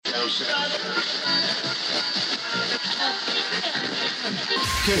KIOG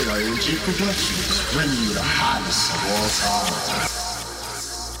Productions, bringing you the hottest of all time.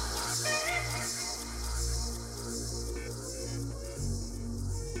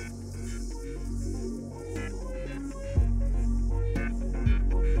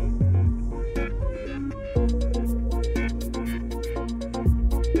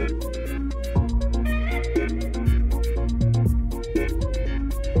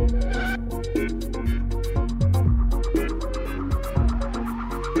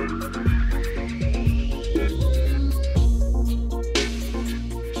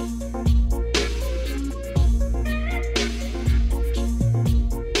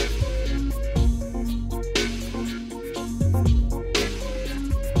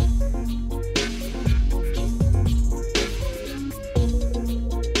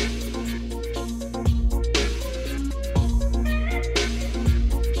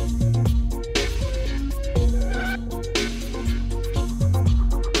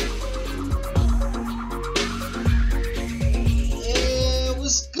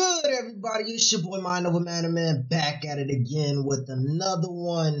 It's your boy Mind Over Man back at it again with another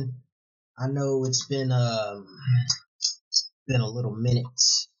one. I know it's been a little minute.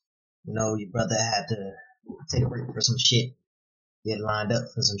 You know, your brother had to take a break for some shit, get lined up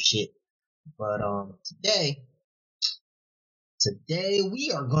for some shit. But today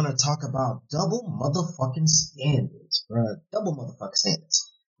we are gonna talk about double motherfucking standards, bruh. Double motherfucking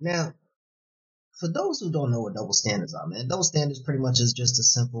standards. Now, for those who don't know what double standards are, man, double standards pretty much is just a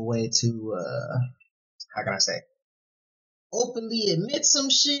simple way to how can I say, openly admit some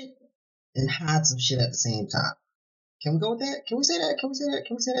shit and hide some shit at the same time. Can we go with that? Can we say that? Can we say that?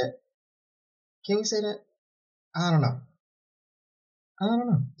 Can we say that? Can we say that? I don't know.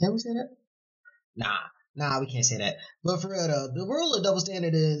 Can we say that? Nah, we can't say that. But for real though, the rule of double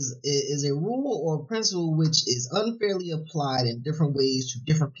standard is a rule or principle which is unfairly applied in different ways to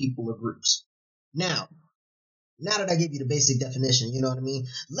different people or groups. Now that I gave you the basic definition, you know what I mean?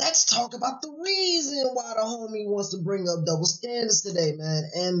 Let's talk about the reason why the homie wants to bring up double standards today, man.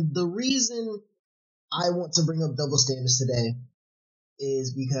 And the reason I want to bring up double standards today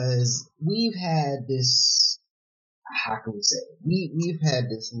is because we've had this, how can we say it? We've had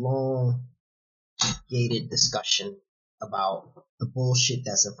this long gated discussion about the bullshit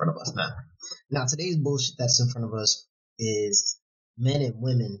that's in front of us now. Now, today's bullshit that's in front of us is men and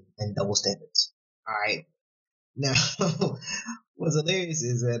women and double standards. All right. Now, what's hilarious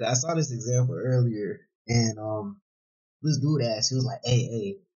is that I saw this example earlier, and this dude asked, he was like,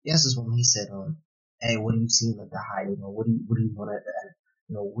 "Hey, he asked this woman, he said, hey, what do you see in a guy? You know, what do you want to,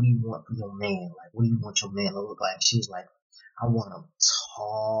 what do you want from your man? Like, what do you want your man to look like?" She was like, "I want him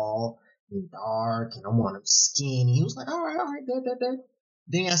tall and dark, and I want him skinny." He was like, all right, that.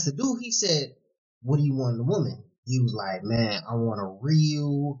 Then he asked the dude, he said, "What do you want in a woman?" He was like, "Man, I want a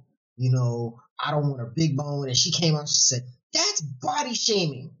real, I don't want a big bone." And she came out and she said, "That's body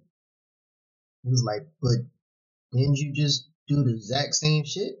shaming." He was like, "But didn't you just do the exact same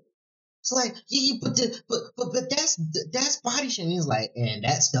shit?" It's like, yeah, but that's body shaming. He's like, and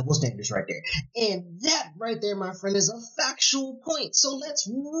that's double standards right there. And that right there, my friend, is a factual point. So let's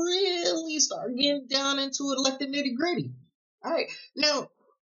really start getting down into it like the nitty gritty. All right. Now,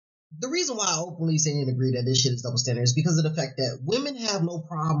 the reason why I openly say and agree that this shit is double standard is because of the fact that women have no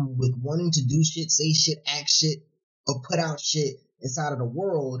problem with wanting to do shit, say shit, act shit, or put out shit inside of the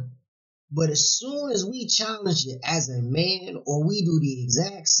world. But as soon as we challenge it as a man or we do the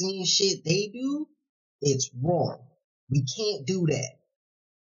exact same shit they do, it's wrong. We can't do that.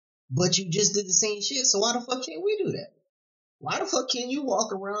 But you just did the same shit, so why the fuck can't we do that? Why the fuck can't you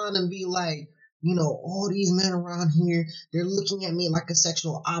walk around and be like, all these men around here, they're looking at me like a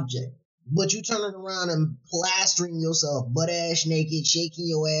sexual object. But you turning around and plastering yourself butt ass naked, shaking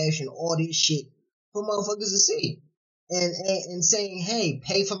your ass and all this shit for motherfuckers to see. And saying, "Hey,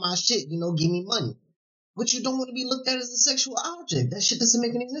 pay for my shit, give me money." But you don't want to be looked at as a sexual object. That shit doesn't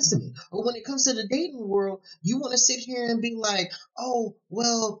make any sense to me. Or when it comes to the dating world, you want to sit here and be like, "Oh,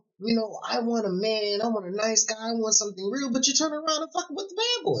 well, I want a man, I want a nice guy, I want something real," but you turn around and fucking with the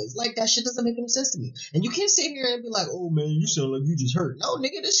bad boys. Like, that shit doesn't make any sense to me. And you can't sit here and be like, "Oh man, you sound like you just hurt." No,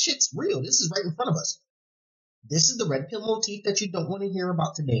 nigga, this shit's real. This is right in front of us. This is the red pill motif that you don't want to hear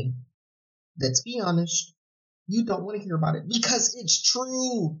about today. Let's be honest. You don't want to hear about it because it's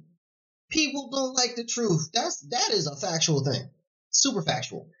true. People don't like the truth. That is a factual thing. Super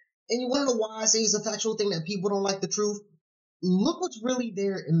factual. And you want to know why I say it's a factual thing that people don't like the truth? Look what's really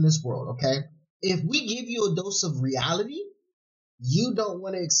there in this world, okay? If we give you a dose of reality, you don't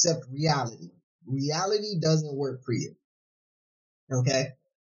want to accept reality. Reality doesn't work for you. Okay?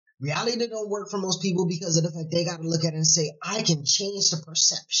 Reality don't work for most people because of the fact they got to look at it and say, I can change the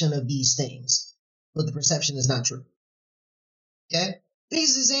perception of these things. But the perception is not true. Okay?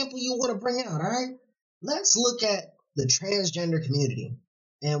 Biggest example you want to bring out, all right? Let's look at the transgender community.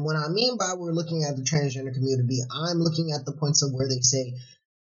 And what I mean by we're looking at the transgender community, I'm looking at the points of where they say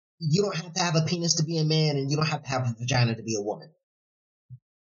you don't have to have a penis to be a man and you don't have to have a vagina to be a woman.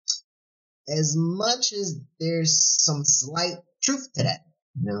 As much as there's some slight truth to that.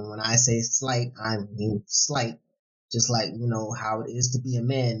 When I say slight, I mean slight. Just like, how it is to be a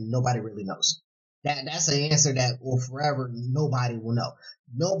man, nobody really knows. That's an answer that will forever, nobody will know.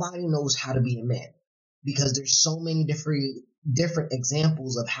 Nobody knows how to be a man because there's so many different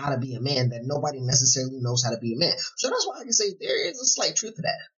examples of how to be a man that nobody necessarily knows how to be a man. So that's why I can say there is a slight truth to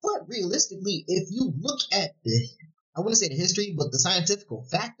that. But realistically, if you look at I wouldn't say the history, but the scientific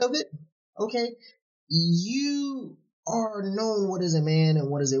fact of it, okay, you are known what is a man and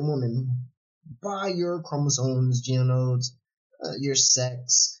what is a woman by your chromosomes, genomes, your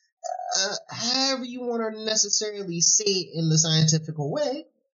sex, however you want to necessarily say it in the scientific way,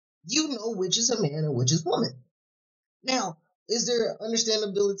 you know which is a man and which is woman. Now, is there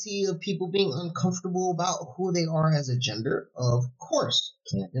understandability of people being uncomfortable about who they are as a gender? Of course,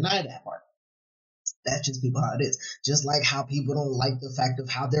 can't deny that part. That's just people how it is. Just like how people don't like the fact of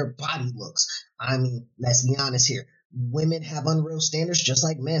how their body looks. I mean, let's be honest here. Women have unreal standards just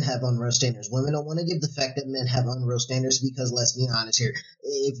like men have unreal standards. Women don't want to give the fact that men have unreal standards because let's be honest here.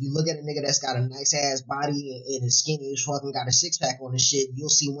 If you look at a nigga that's got a nice ass body and is skinny as fucking got a six pack on his shit, you'll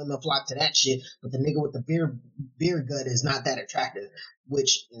see women flock to that shit. But the nigga with the beer gut is not that attractive,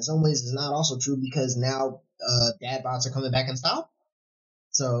 which in some ways is not also true because now dad bods are coming back in style.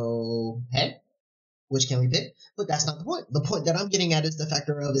 So, hey. Which can we pick? But that's not the point. The point that I'm getting at is the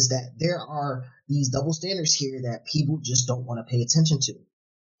factor of is that there are these double standards here that people just don't want to pay attention to.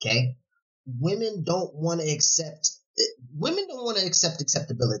 Okay? Women don't want to accept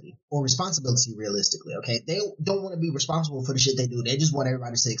acceptability or responsibility realistically, okay? They don't want to be responsible for the shit they do. They just want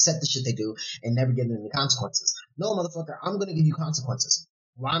everybody to accept the shit they do and never give them any consequences. No, motherfucker, I'm going to give you consequences.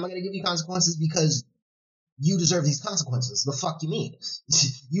 Why am I going to give you consequences? Because you deserve these consequences. The fuck you mean?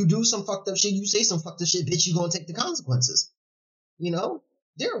 You do some fucked up shit, you say some fucked up shit, bitch, you gonna take the consequences.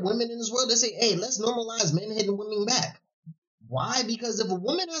 There are women in this world that say, hey, let's normalize men hitting women back. Why? Because if a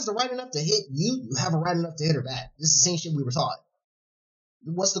woman has the right enough to hit you, you have a right enough to hit her back. This is the same shit we were taught.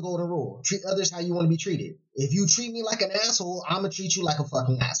 What's the golden rule? Treat others how you want to be treated. If you treat me like an asshole, I'm gonna treat you like a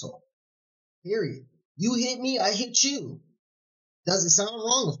fucking asshole. Period. You hit me, I hit you. Does it sound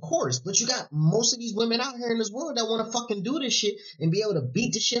wrong? Of course. But you got most of these women out here in this world that want to fucking do this shit and be able to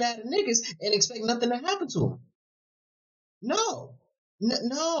beat the shit out of niggas and expect nothing to happen to them. No.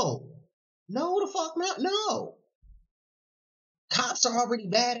 No. No, the fuck not. No. Cops are already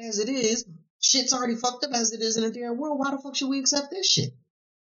bad as it is. Shit's already fucked up as it is in the damn world. Why the fuck should we accept this shit?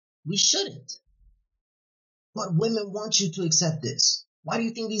 We shouldn't. But women want you to accept this. Why do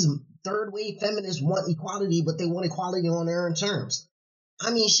you think these third wave feminists want equality, but they want equality on their own terms?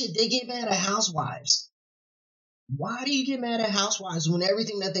 I mean, shit, they get mad at housewives. Why do you get mad at housewives when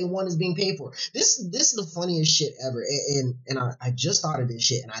everything that they want is being paid for? This is the funniest shit ever. And I just thought of this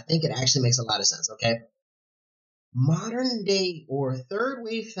shit, and I think it actually makes a lot of sense, okay? Modern day or third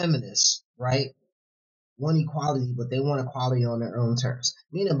wave feminists, right, want equality, but they want equality on their own terms.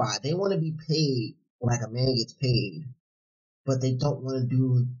 Meaning by they want to be paid like a man gets paid, but they don't want to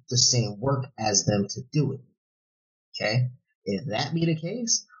do the same work as them to do it. Okay? If that be the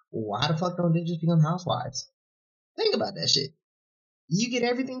case, why the fuck don't they just become housewives? Think about that shit. You get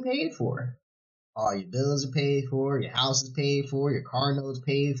everything paid for. All your bills are paid for, your house is paid for, your car note's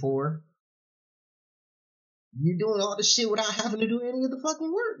paid for. You're doing all this shit without having to do any of the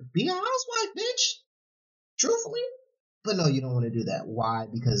fucking work. Be a housewife, bitch. Truthfully. But no, you don't want to do that. Why?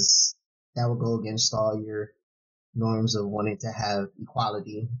 Because that would go against all your norms of wanting to have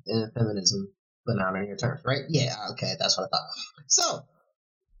equality and feminism, but not on your terms, right? Yeah, okay, that's what I thought. So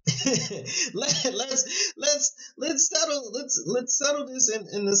let's settle this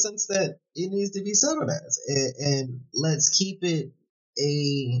in the sense that it needs to be settled as, and let's keep it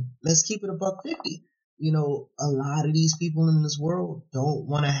a $1.50. A lot of these people in this world don't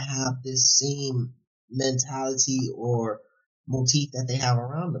want to have this same mentality or motif that they have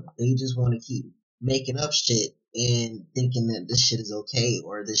around them. They just want to keep making up shit and thinking that this shit is okay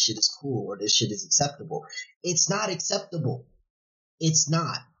or this shit is cool or this shit is acceptable. It's not acceptable. It's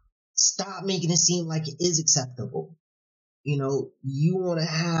not. Stop making it seem like it is acceptable. You don't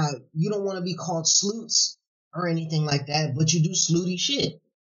want to be called sleuths or anything like that, but you do sleuty shit.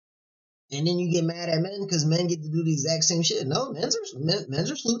 And then you get mad at men because men get to do the exact same shit. No, men's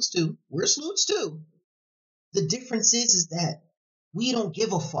are sleuths too. We're sleuths too. The difference is that we don't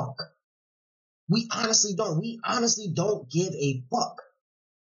give a fuck. We honestly don't. We honestly don't give a fuck.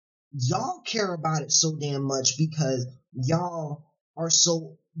 Y'all care about it so damn much because y'all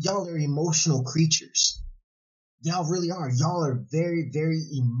are emotional creatures. Y'all really are. Y'all are very, very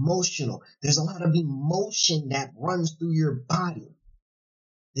emotional. There's a lot of emotion that runs through your body.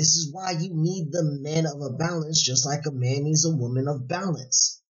 This is why you need the men of a balance, just like a man needs a woman of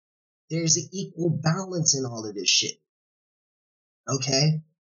balance. There's an equal balance in all of this shit. Okay?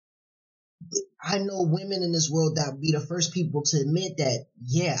 I know women in this world that would be the first people to admit that,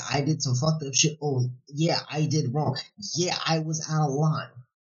 yeah, I did some fucked up shit. Oh, yeah, I did wrong. Yeah, I was out of line.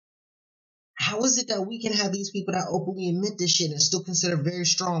 How is it that we can have these people that openly admit this shit and still consider very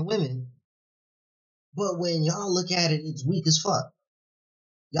strong women, but when y'all look at it, it's weak as fuck?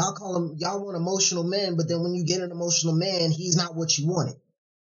 Y'all want emotional men, but then when you get an emotional man, he's not what you wanted.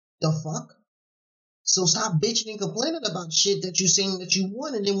 The fuck? So stop bitching and complaining about shit that you saying that you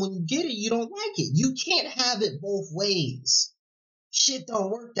want, and then when you get it, you don't like it. You can't have it both ways. Shit don't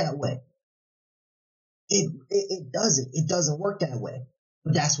work that way. It doesn't. It doesn't work that way.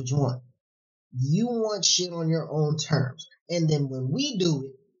 But that's what you want. You want shit on your own terms. And then when we do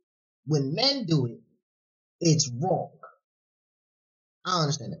it, when men do it, it's wrong. I don't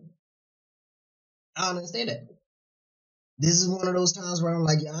understand that. I don't understand that. This is one of those times where I'm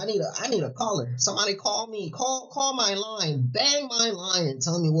like, yeah, I need a caller. Somebody call me. Call my line. Bang my line and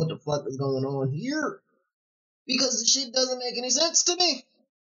tell me what the fuck is going on here. Because the shit doesn't make any sense to me.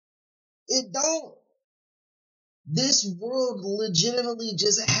 It don't. This world legitimately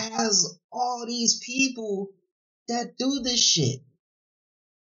just has all these people that do this shit.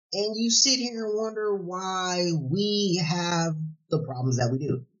 And you sit here and wonder why we have the problems that we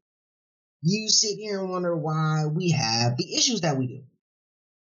do. You sit here and wonder why we have the issues that we do.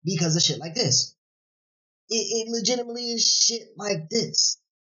 Because of shit like this. It legitimately is shit like this.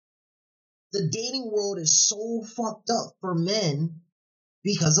 The dating world is so fucked up for men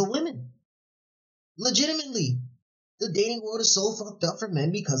because of women. Legitimately. The dating world is so fucked up for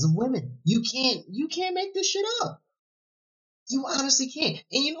men because of women. You can't make this shit up. You honestly can't.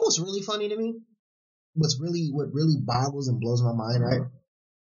 And you know what's really funny to me? What really boggles and blows my mind, right?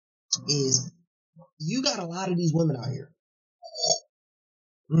 Is you got a lot of these women out here.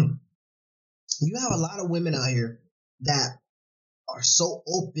 You have a lot of women out here that are so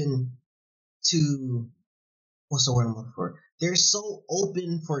open to, what's the word I'm looking for? They're so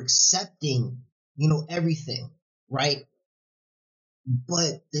open for accepting, everything, right?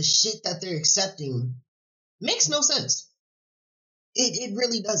 But the shit that they're accepting makes no sense. It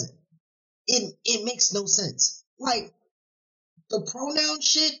really doesn't. It makes no sense. Like, the pronoun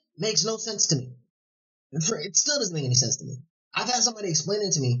shit makes no sense to me. It still doesn't make any sense to me. I've had somebody explain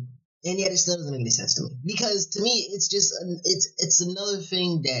it to me, and yet it still doesn't make any sense to me. Because to me, it's just it's another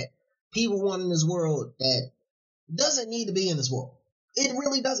thing that people want in this world that doesn't need to be in this world. It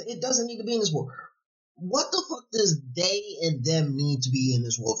really doesn't. It doesn't need to be in this world. What the fuck does they and them need to be in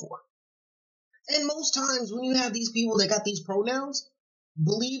this world for? And most times when you have these people that got these pronouns,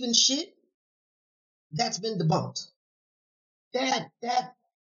 believe in shit that's been debunked. That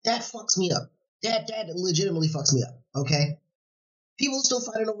fucks me up. That legitimately fucks me up. Okay? People are still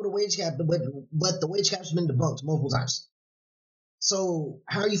fighting over the wage gap, but the wage gap's been debunked multiple times. So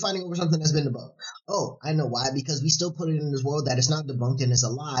how are you fighting over something that's been debunked? Oh, I know why. Because we still put it in this world that it's not debunked and it's a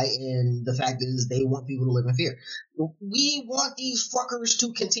lie, and the fact is they want people to live in fear. We want these fuckers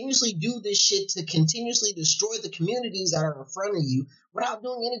to continuously do this shit, to continuously destroy the communities that are in front of you without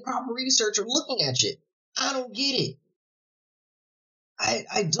doing any proper research or looking at shit. I don't get it.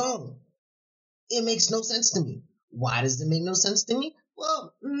 I don't. It makes no sense to me. Why does it make no sense to me?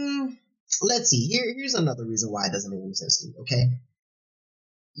 Well, let's see. Here's another reason why it doesn't make any sense to me, okay?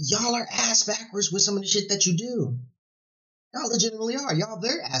 Y'all are ass backwards with some of the shit that you do. Y'all legitimately are. Y'all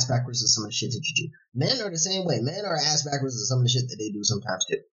very ass backwards with some of the shit that you do. Men are the same way. Men are ass backwards with some of the shit that they do sometimes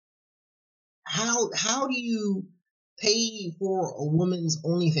too. How do you pay for a woman's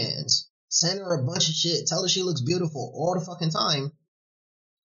OnlyFans? Send her a bunch of shit, tell her she looks beautiful all the fucking time,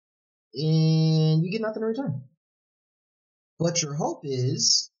 and you get nothing in return. But your hope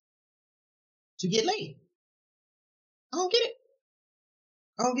is to get laid. I don't get it.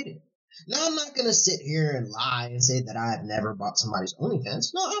 I don't get it. Now, I'm not going to sit here and lie and say that I've never bought somebody's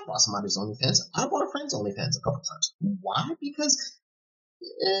OnlyFans. No, I bought somebody's OnlyFans. I bought a friend's OnlyFans a couple times. Why? Because,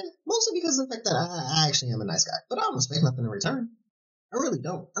 mostly because of the fact that I actually am a nice guy. But I don't expect nothing in return. I really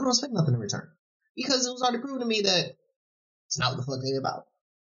don't. I don't expect nothing in return. Because it was already proven to me that it's not what the fuck they about.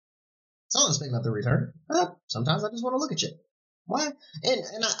 So I don't expect nothing in return. Sometimes I just want to look at you. Why?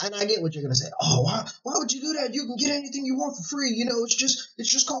 And I get what you're gonna say. Oh, why would you do that? You can get anything you want for free. It's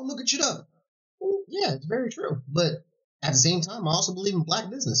just called looking shit up. Yeah, it's very true. But at the same time, I also believe in black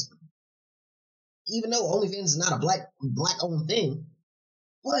business. Even though OnlyFans is not a black owned thing,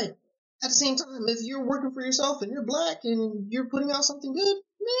 but at the same time, if you're working for yourself and you're black and you're putting out something good,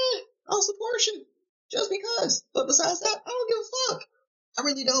 man, I'll support you. Just because. But besides that, I don't give a fuck. I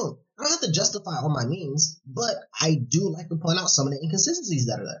really don't. I don't have to justify all my means, but I do like to point out some of the inconsistencies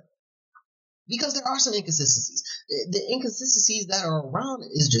that are there. Because there are some inconsistencies. The inconsistencies that are around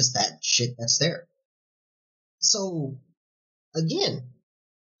is just that shit that's there. So, again,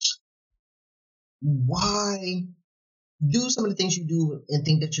 why do some of the things you do and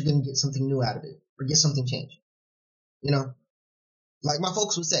think that you're going to get something new out of it or get something changed? Like my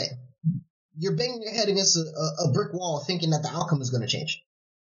folks would say, you're banging your head against a brick wall thinking that the outcome is going to change.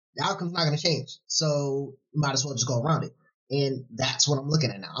 The outcome's not going to change. So you might as well just go around it. And that's what I'm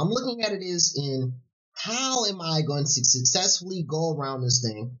looking at now. I'm looking at it is in how am I going to successfully go around this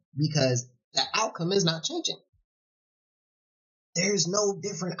thing because the outcome is not changing. There's no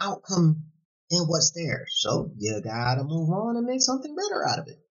different outcome in what's there. So you got to move on and make something better out of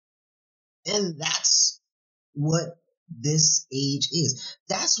it. And that's what this age is.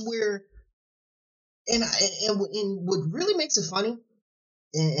 That's where, and what really makes it funny,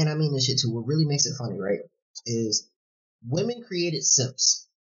 and I mean this shit too, what really makes it funny, right, is women created simps.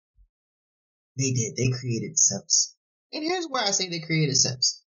 They did. They created simps. And here's where I say they created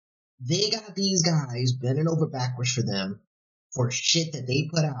simps. They got these guys bending over backwards for them for shit that they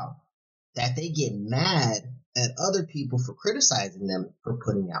put out that they get mad at other people for criticizing them for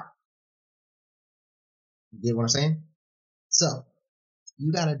putting out. You get what I'm saying? So,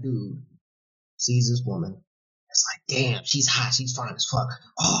 you got a dude sees this woman. It's like, damn, she's hot. She's fine as fuck.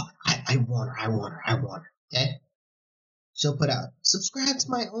 Oh, I want her. Okay? She'll put out, subscribe to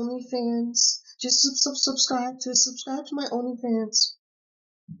my OnlyFans. Just subscribe to my OnlyFans.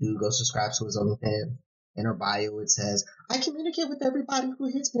 Dude goes subscribe to his OnlyFans. In her bio, it says, I communicate with everybody who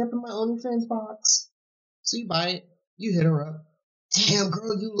hits me up in my OnlyFans box. So you buy it. You hit her up. Damn,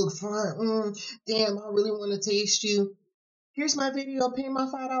 girl, you look fine. Damn, I really want to taste you. Here's my video. Pay my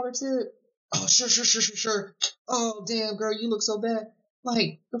 $5 tip. Oh, sure. Oh, damn, girl, you look so bad.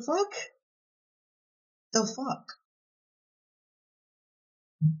 Like, the fuck? The fuck?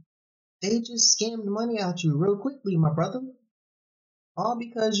 They just scammed money out you real quickly, my brother. All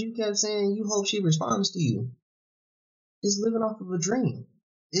because you kept saying you hope she responds to you. It's living off of a dream.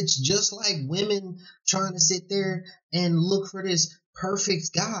 It's just like women trying to sit there and look for this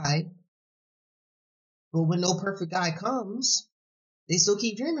perfect guy. But when no perfect guy comes, they still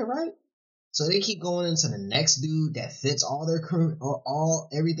keep dreaming, right? So they keep going into the next dude that fits all their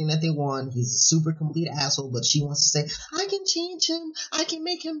everything that they want. He's a super complete asshole, but she wants to say, I can change him. I can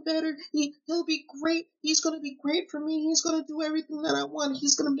make him better. He'll be great. He's going to be great for me. He's going to do everything that I want.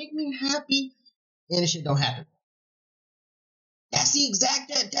 He's going to make me happy. And the shit don't happen. That's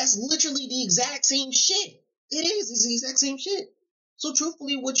literally the exact same shit. It's the exact same shit. So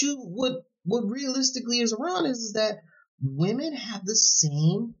truthfully, what realistically is around is that women have the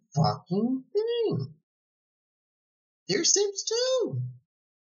same fucking thing. They're simps too.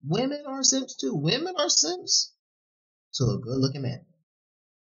 Women are simps too. Women are simps to a good looking man.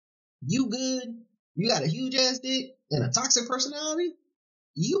 You good? You got a huge ass dick and a toxic personality?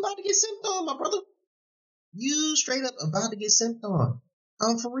 You about to get simped on, my brother. You straight up about to get simped on.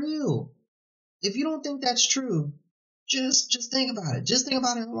 For real. If you don't think that's true, just think about it. Just think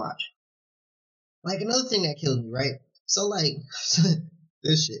about it and watch. Like another thing that kills me, right? So like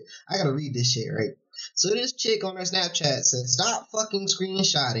this shit. I gotta read this shit, right? So this chick on her Snapchat says, stop fucking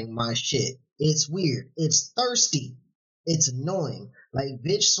screenshotting my shit. It's weird. It's thirsty. It's annoying. Like,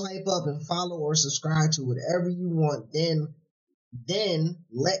 bitch, swipe up and follow or subscribe to whatever you want. Then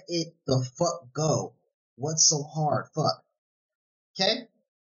let it the fuck go. What's so hard? Fuck. Okay?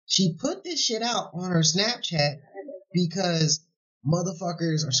 She put this shit out on her Snapchat because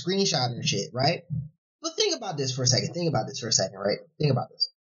motherfuckers are screenshotting shit, right? But think about this for a second, right? Think about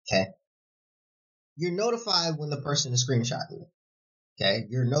this, okay? You're notified when the person is screenshotting you, okay?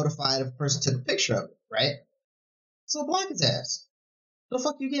 You're notified if a person took a picture of it, right? So block his ass. What the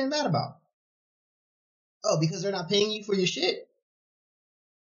fuck you getting mad about? Oh, because they're not paying you for your shit?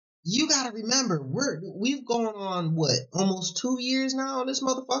 You gotta remember, we've gone on, almost 2 years now in this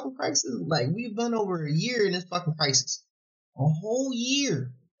motherfucking crisis? Like, we've been over a year in this fucking crisis. A whole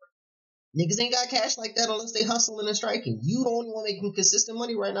year. Niggas ain't got cash like that unless they hustling and striking. You the only one making consistent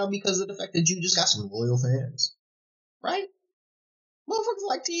money right now because of the fact that you just got some loyal fans. Right? Motherfuckers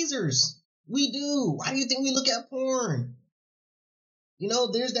like teasers. We do. Why do you think we look at porn? You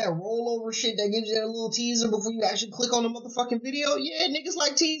know, there's that rollover shit that gives you that little teaser before you actually click on the motherfucking video. Yeah, niggas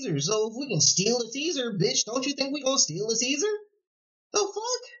like teasers. So if we can steal a teaser, bitch, don't you think we gonna steal a teaser? The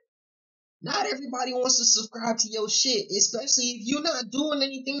fuck? Not everybody wants to subscribe to your shit, especially if you're not doing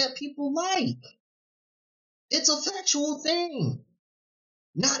anything that people like. It's a factual thing.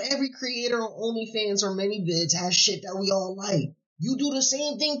 Not every creator on OnlyFans or many vids has shit that we all like. You do the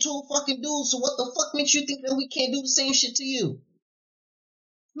same thing to a fucking dude, so what the fuck makes you think that we can't do the same shit to you?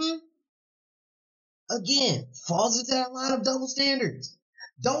 Again, falls into that line of double standards.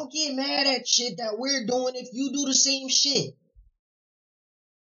 Don't get mad at shit that we're doing if you do the same shit.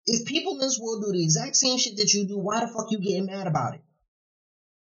 If people in this world do the exact same shit that you do, why the fuck you getting mad about it?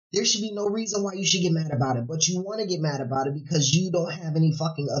 There should be no reason why you should get mad about it, but you want to get mad about it because you don't have any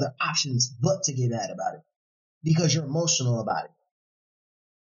fucking other options but to get mad about it. Because you're emotional about it.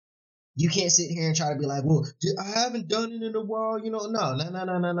 You can't sit here and try to be like, well, I haven't done it in a while, you know. No.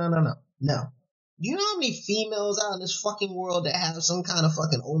 You know how many females out in this fucking world that have some kind of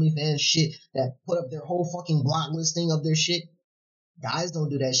fucking OnlyFans shit that put up their whole fucking block listing of their shit? Guys don't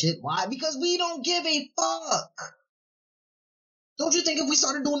do that shit. Why? Because we don't give a fuck. Don't you think if we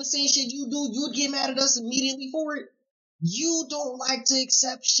started doing the same shit you do, you'd get mad at us immediately for it? You don't like to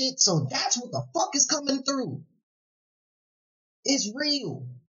accept shit, so that's what the fuck is coming through. It's real.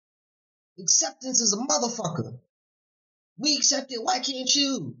 Acceptance is a motherfucker. We accept it, why can't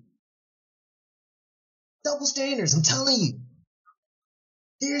you? Double standards, I'm telling you.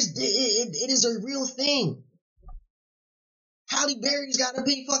 It is a real thing. Halle Berry's gotta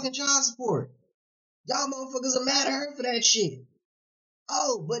pay fucking child support. Y'all motherfuckers are mad at her for that shit.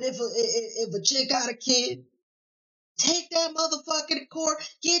 Oh, but if a chick got a kid, take that motherfucker to court,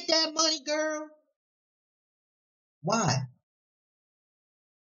 get that money, girl. Why?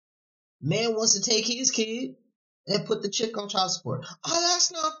 Man wants to take his kid and put the chick on child support. Oh,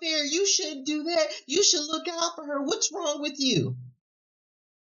 that's not fair. You shouldn't do that. You should look out for her. What's wrong with you?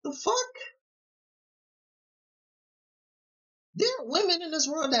 The fuck? There are women in this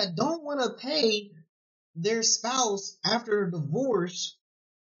world that don't want to pay their spouse after a divorce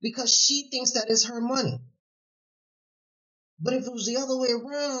because she thinks that is her money. But if it was the other way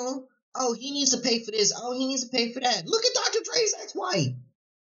around, oh, he needs to pay for this. Oh, he needs to pay for that. Look at Dr. Dre's ex-wife.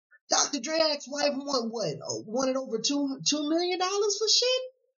 Dr. Dre's ex-wife wanted over $2 million for shit?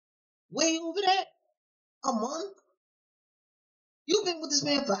 Way over that? A month? You've been with this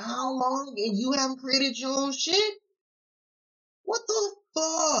man for how long and you haven't created your own shit? What the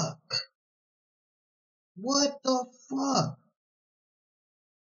fuck? What the fuck?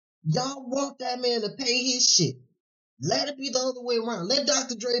 Y'all want that man to pay his shit. Let it be the other way around. Let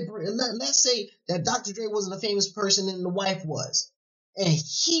Dr. Dre, let's say that Dr. Dre wasn't a famous person and the wife was. And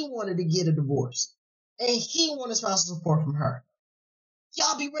he wanted to get a divorce. And he wanted spousal support from her.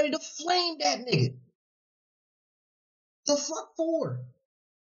 Y'all be ready to flame that nigga. The fuck for?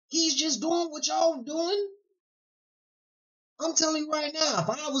 He's just doing what y'all doing. I'm telling you right now, if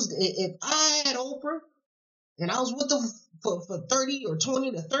I had Oprah and I was with her for 30 or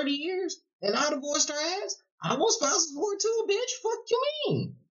 20 to 30 years and I divorced her ass, I want spousal support too, bitch. Fuck you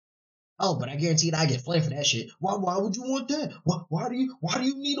mean? Oh, but I guaranteed I get flamed for that shit. Why would you want that? Why do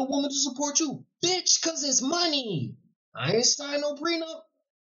you need a woman to support you? Bitch, cause it's money. I ain't signed no prenup.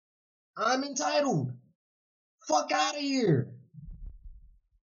 I'm entitled. Fuck out of here.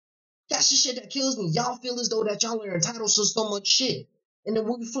 That's the shit that kills me. Y'all feel as though that y'all are entitled to so much shit. And then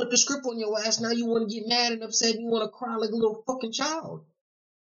when we flip the script on your ass, now you want to get mad and upset and you want to cry like a little fucking child.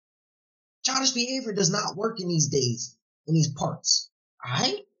 Childish behavior does not work in these days, in these parts.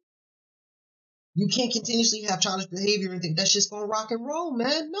 Alright? You can't continuously have childish behavior and think that shit's gonna rock and roll,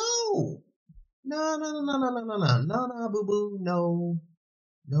 man. No. No, boo boo. No.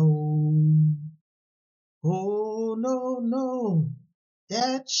 Oh, no.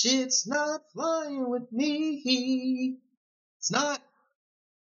 That shit's not flying with me. It's not.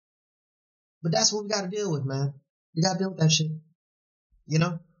 But that's what we gotta deal with, man. We gotta deal with that shit. You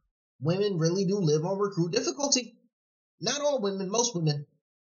know? Women really do live on recruit difficulty. Not all women, most women.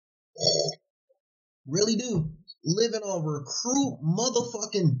 Really do. Living on recruit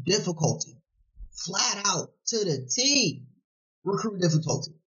motherfucking difficulty. Flat out. To the T. Recruit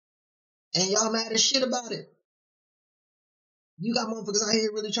difficulty. And y'all mad as shit about it. You got motherfuckers out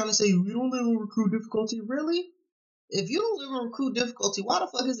here really trying to say, we don't live on recruit difficulty. Really? If you don't live on recruit difficulty, why the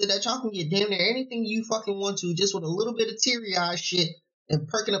fuck is it that y'all can get damn near anything you fucking want to just with a little bit of teary-eyed shit and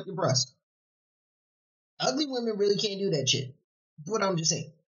perking up your breast? Ugly women really can't do that shit. What I'm just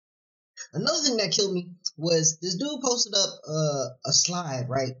saying. Another thing that killed me was this dude posted up a slide,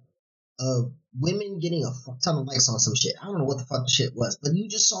 right, of women getting a fuck ton of likes on some shit. I don't know what the fuck the shit was, but you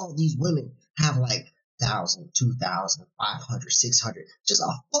just saw these women have like 1,000, 2,000, 500, 600, just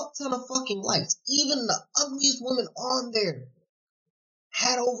a fuck ton of fucking likes. Even the ugliest woman on there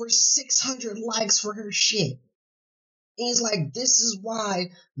had over 600 likes for her shit. And he's like, this is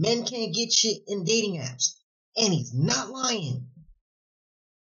why men can't get shit in dating apps. And he's not lying.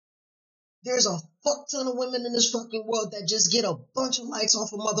 There's a fuck ton of women in this fucking world that just get a bunch of likes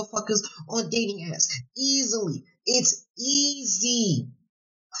off of motherfuckers on dating apps. Easily. It's easy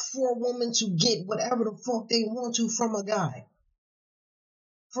for a woman to get whatever the fuck they want to from a guy.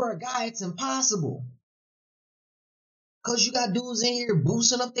 For a guy, it's impossible. Cause you got dudes in here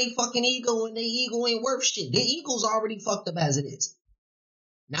boosting up their fucking ego and their ego ain't worth shit. Their ego's already fucked up as it is.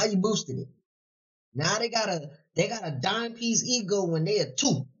 Now you boosted it. Now they got a dime piece ego when they a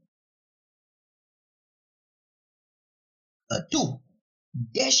 2. A 2.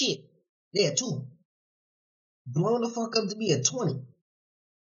 That shit. They a 2. Blown the fuck up to be a 20.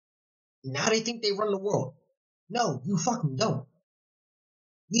 Now they think they run the world. No, you fucking don't.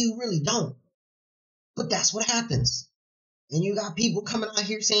 You really don't. But that's what happens. And you got people coming out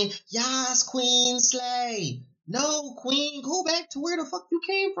here saying, "Yas, queen, slay." No, queen, go back to where the fuck you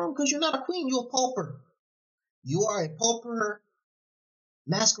came from, because you're not a queen, you're a pauper. You are a pauper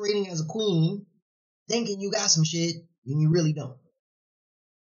masquerading as a queen, thinking you got some shit, and you really don't.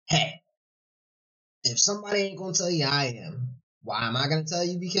 Hey, if somebody ain't gonna tell you I am, why am I gonna tell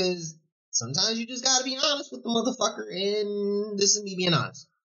you? Because sometimes you just gotta be honest with the motherfucker, and this is me being honest.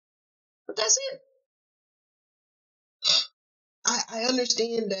 But that's it. I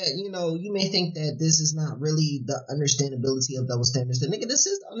understand that, you may think that this is not really the understandability of double standards. But nigga, this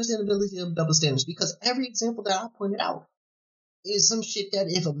is the understandability of double standards, because every example that I pointed out is some shit that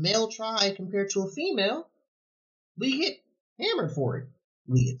if a male tried compared to a female, we get hammered for it.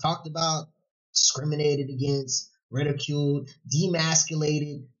 We get talked about, discriminated against, ridiculed,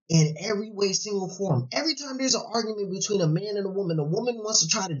 demasculated in every way, single form. Every time there's an argument between a man and a woman wants to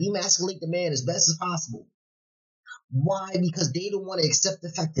try to demasculate the man as best as possible. Why? Because they don't want to accept the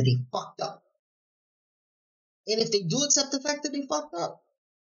fact that they fucked up. And if they do accept the fact that they fucked up,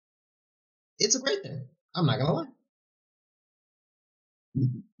 it's a great thing. I'm not gonna lie.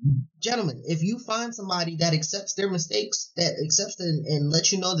 Gentlemen, if you find somebody that accepts their mistakes, that accepts and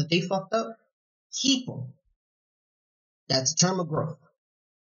lets you know that they fucked up, keep them. That's a term of growth.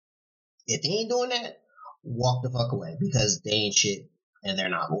 If they ain't doing that, walk the fuck away, because they ain't shit and they're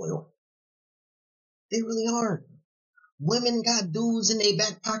not loyal. They really aren't. Women got dudes in their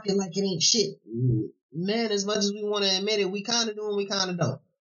back pocket like it ain't shit. Man, as much as we want to admit it, we kind of do and we kind of don't.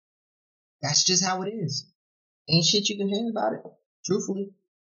 That's just how it is. Ain't shit you can say about it, truthfully.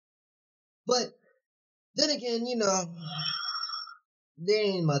 But then again, there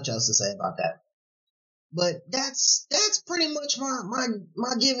ain't much else to say about that. But that's pretty much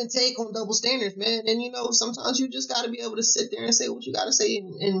my give and take on double standards, man. And sometimes you just got to be able to sit there and say what you got to say,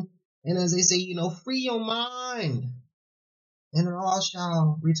 and as they say, free your mind. And it all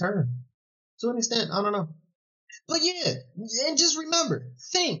shall return. To an extent, I don't know. But yeah, and just remember,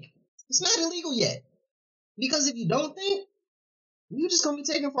 think. It's not illegal yet. Because if you don't think, you're just going to be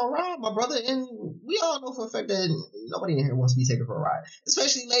taken for a ride, my brother. And we all know for a fact that nobody in here wants to be taken for a ride.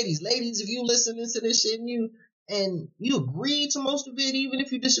 Especially ladies. Ladies, if you listening to this shit and you agree to most of it, even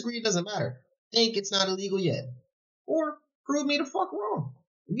if you disagree, it doesn't matter. Think it's not illegal yet. Or prove me the fuck wrong.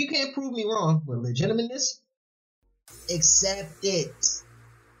 If you can't prove me wrong with legitimateness, accept it.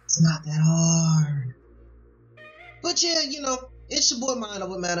 It's not that hard. But yeah, it's your boy Mind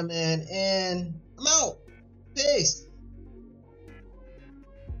Over Matter, man. And I'm out. Peace.